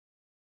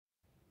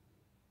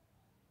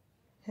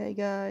Hey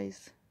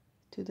guys,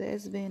 today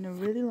has been a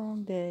really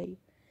long day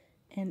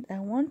and I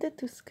wanted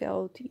to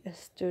scout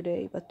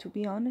yesterday, but to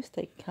be honest,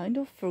 I kind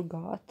of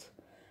forgot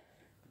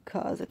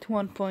because at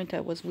one point I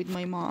was with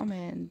my mom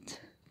and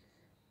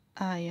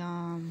I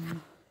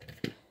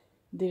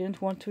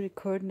didn't want to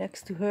record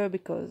next to her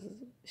because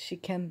she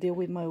can't deal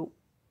with my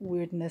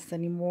weirdness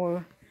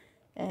anymore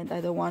and I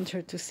don't want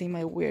her to see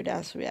my weird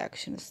ass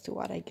reactions to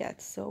what I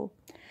get. So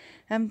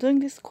I'm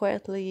doing this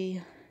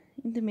quietly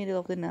in the middle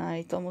of the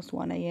night, almost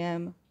 1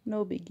 a.m.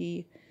 No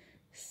biggie.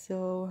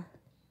 So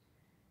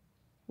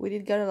we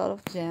did get a lot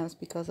of jams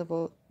because of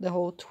the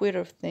whole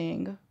Twitter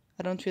thing.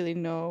 I don't really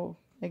know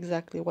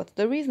exactly what's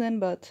the reason,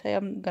 but hey,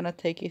 I'm gonna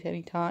take it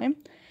anytime.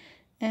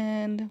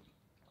 And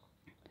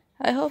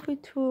I hope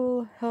it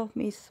will help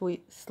me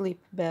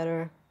sleep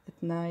better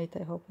at night.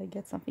 I hope I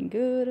get something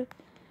good.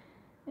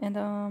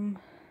 And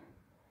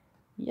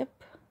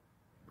yep,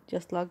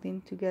 just logged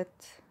in to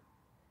get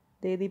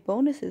daily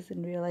bonuses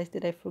and realized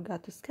that I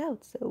forgot to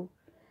scout. So,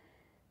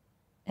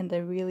 and I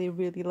really,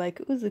 really like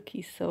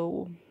Uzuki.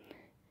 So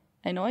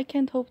I know I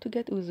can't hope to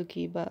get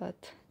Uzuki,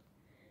 but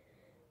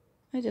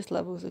I just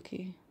love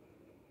Uzuki.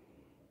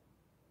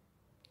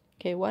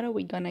 Okay, what are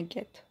we gonna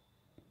get?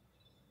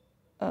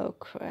 Oh,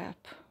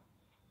 crap.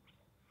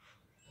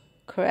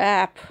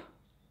 Crap!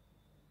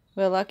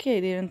 Well, lucky I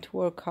didn't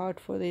work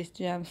hard for these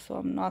gems, so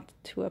I'm not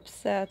too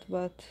upset,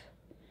 but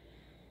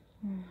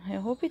I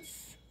hope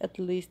it's at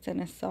least an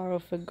SR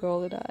of a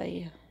girl that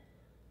I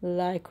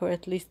like, or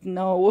at least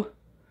know.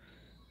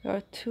 There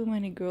are too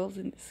many girls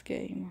in this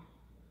game.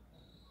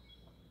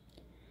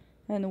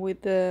 And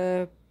with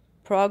the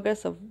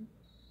progress of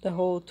the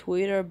whole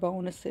Twitter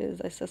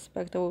bonuses, I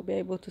suspect I will be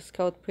able to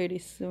scout pretty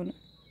soon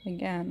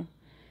again.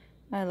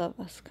 I love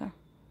Asuka.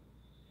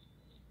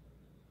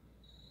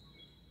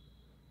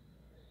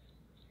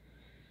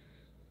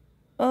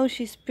 Oh,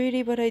 she's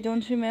pretty, but I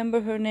don't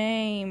remember her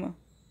name.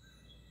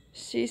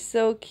 She's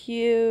so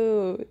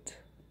cute.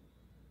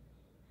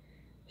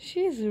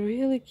 She's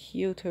really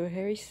cute. Her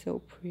hair is so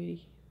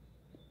pretty.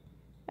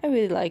 I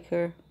really like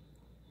her.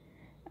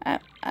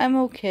 I'm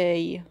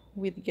okay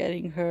with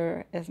getting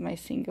her as my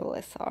single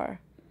SR.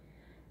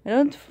 I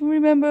don't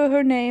remember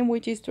her name,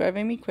 which is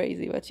driving me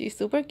crazy, but she's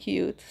super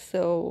cute,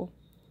 so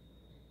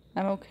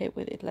I'm okay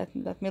with it.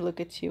 Let me look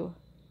at you.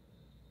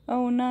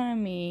 Oh,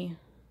 Nami.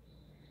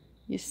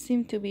 You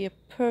seem to be a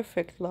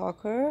perfect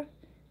locker,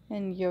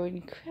 and you're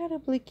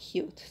incredibly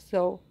cute,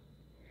 so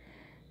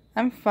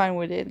I'm fine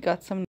with it.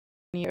 Got some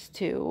years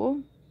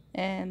too,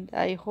 and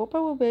I hope I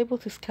will be able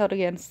to scout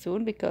again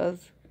soon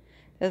because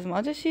as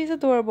much as she's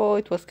adorable,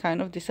 it was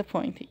kind of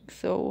disappointing.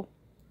 So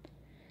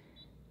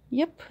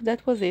yep,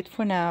 that was it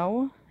for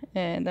now,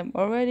 and I'm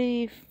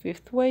already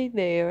 5th way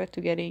there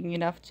to getting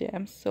enough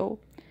gems, so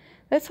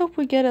let's hope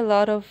we get a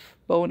lot of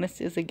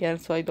bonuses again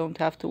so I don't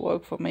have to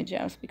work for my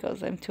gems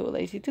because I'm too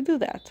lazy to do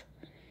that.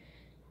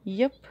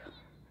 Yep,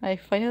 I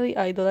finally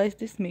idolized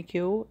this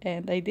Mikyu,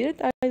 and I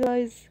didn't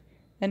idolize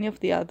any of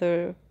the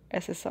other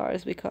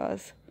SSRs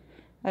because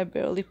I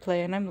barely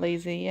play and I'm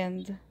lazy,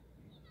 and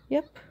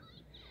yep.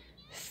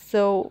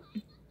 So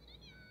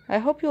I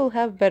hope you'll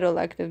have better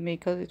luck than me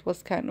because it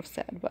was kind of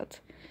sad, but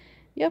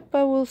yep,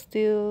 I will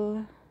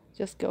still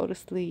just go to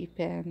sleep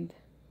and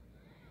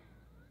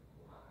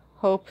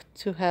hope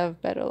to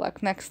have better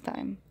luck next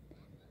time.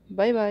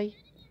 Bye bye.